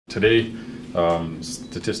Today,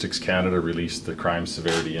 Statistics Canada released the Crime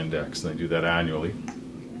Severity Index, and they do that annually.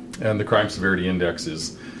 And the Crime Severity Index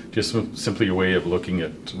is just simply a way of looking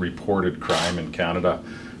at reported crime in Canada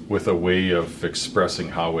with a way of expressing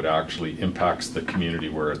how it actually impacts the community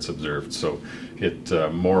where it's observed. So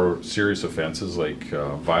more serious offenses like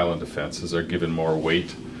violent offenses are given more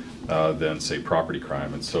weight than, say, property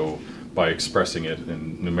crime. And so by expressing it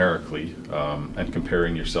numerically and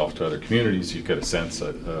comparing yourself to other communities, you get a sense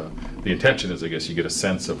that the intention is, I guess, you get a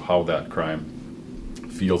sense of how that crime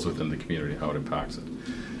feels within the community, how it impacts it.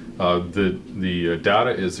 The data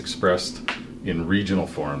is expressed in regional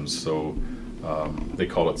forms, so they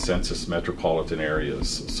call it census metropolitan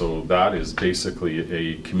areas. So that is basically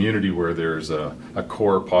a community where there's a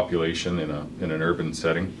core population in an urban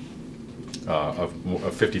setting of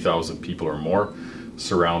 50,000 people or more,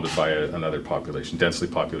 surrounded by another population, densely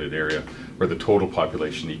populated area, where the total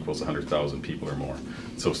population equals 100,000 people or more.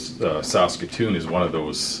 So Saskatoon is one of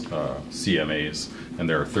those CMAs, and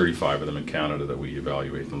there are 35 of them in Canada that we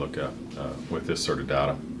evaluate and look at with this sort of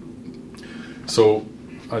data. So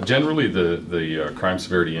generally the Crime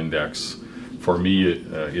Severity Index, for me,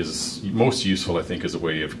 is most useful, I think, as a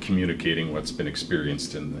way of communicating what's been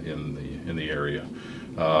experienced in the area.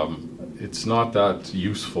 It's not that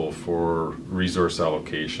useful for resource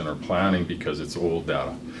allocation or planning because it's old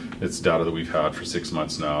data. It's data that we've had for 6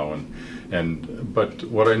 months now, but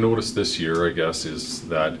what I noticed this year, I guess, is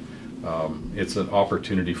that it's an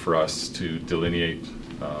opportunity for us to delineate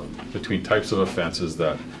between types of offenses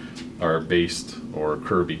that are based or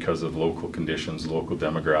occur because of local conditions, local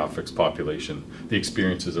demographics, population, the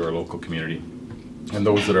experiences of our local community, and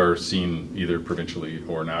those that are seen either provincially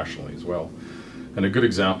or nationally as well. And a good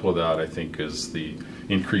example of that, I think, is the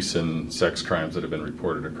increase in sex crimes that have been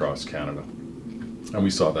reported across Canada. And we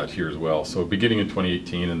saw that here as well. So beginning in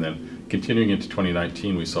 2018 and then continuing into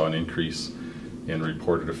 2019, we saw an increase in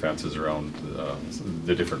reported offenses around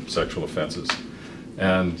the different sexual offenses.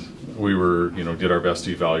 And we did our best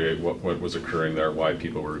to evaluate what was occurring there, why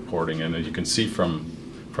people were reporting. And as you can see from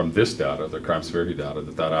this data, the crime severity data,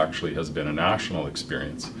 that actually has been a national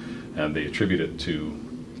experience. And they attribute it to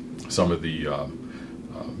some of the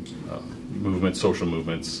social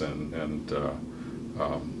movements, and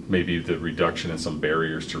maybe the reduction in some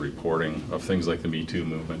barriers to reporting of things like the Me Too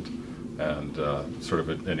movement, and sort of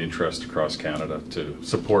an interest across Canada to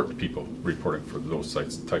support people reporting for those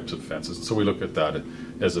types of offenses. So we look at that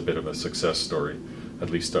as a bit of a success story. At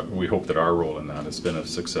least we hope that our role in that has been a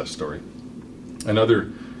success story. Another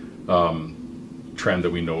trend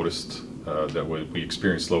that we noticed that we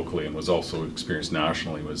experienced locally and was also experienced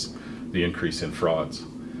nationally was the increase in frauds.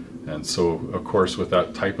 And so, of course, with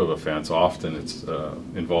that type of offense, often it's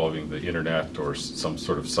involving the internet or some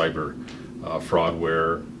sort of cyber fraud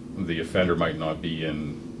where the offender might not be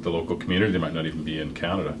in the local community, they might not even be in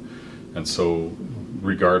Canada. And so,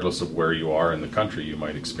 regardless of where you are in the country, you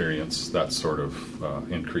might experience that sort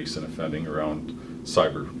of increase in offending around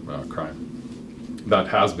cyber crime. That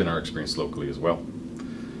has been our experience locally as well.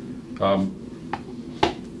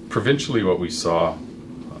 Provincially, what we saw,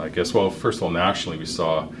 I guess, well, first of all, nationally, we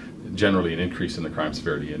saw generally an increase in the Crime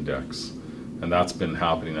Severity Index, and that's been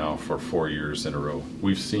happening now for 4 years in a row.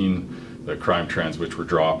 We've seen the crime trends, which were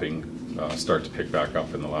dropping, start to pick back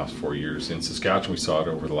up in the last 4 years. In Saskatchewan, we saw it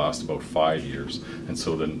over the last about 5 years, and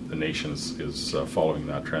so the nation is following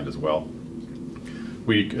that trend as well.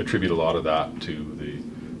 We attribute a lot of that to the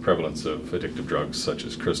prevalence of addictive drugs such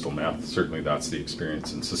as crystal meth. Certainly that's the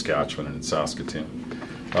experience in Saskatchewan and in Saskatoon.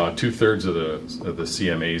 2/3 of the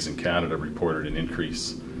CMAs in Canada reported an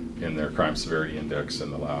increase in their Crime Severity Index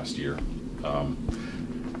in the last year.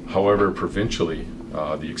 However, provincially,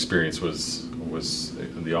 the experience was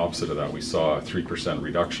the opposite of that. We saw a 3%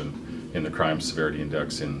 reduction in the Crime Severity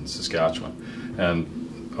Index in Saskatchewan. And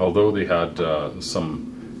although they had a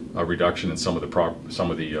reduction in some of the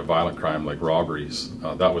violent crime like robberies,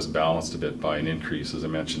 that was balanced a bit by an increase, as I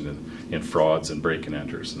mentioned, in frauds and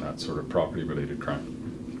break-and-enters and that sort of property-related crime.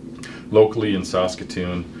 Locally in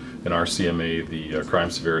Saskatoon, in our CMA, the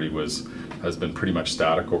crime severity has been pretty much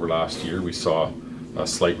static over last year. We saw a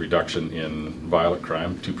slight reduction in violent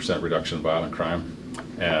crime, 2% reduction in violent crime,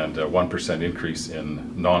 and a 1% increase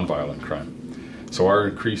in non-violent crime. So our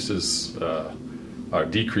decreases,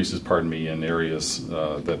 in areas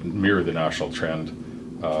that mirror the national trend.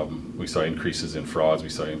 We saw increases in frauds, we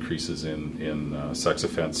saw increases in sex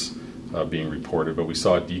offense being reported, but we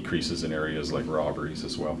saw decreases in areas like robberies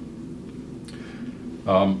as well.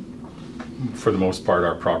 For the most part,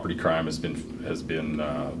 our property crime has been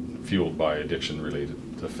fueled by addiction-related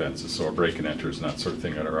offenses, so our break-and-enters and that sort of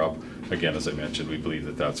thing that are up. Again, as I mentioned, we believe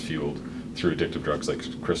that that's fueled through addictive drugs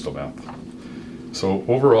like crystal meth. So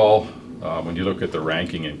overall, when you look at the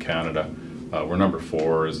ranking in Canada, we're number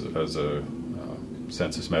 4 as a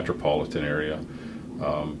census metropolitan area,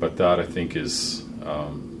 but that I think is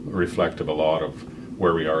reflective a lot of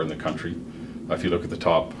where we are in the country. If you look at the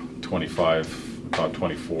top 25, top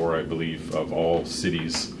 24, I believe, of all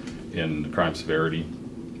cities in crime severity,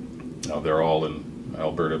 they're all in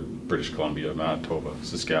Alberta, British Columbia, Manitoba,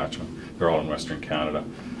 Saskatchewan. They're all in Western Canada.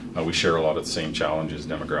 We share a lot of the same challenges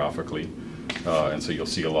demographically, and so you'll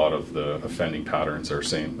see a lot of the offending patterns are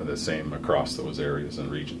the same across those areas and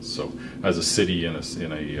regions. So as a city in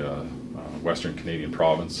a Western Canadian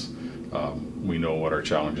province, we know what our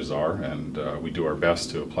challenges are, and we do our best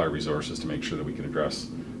to apply resources to make sure that we can address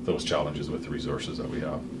those challenges with the resources that we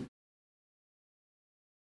have.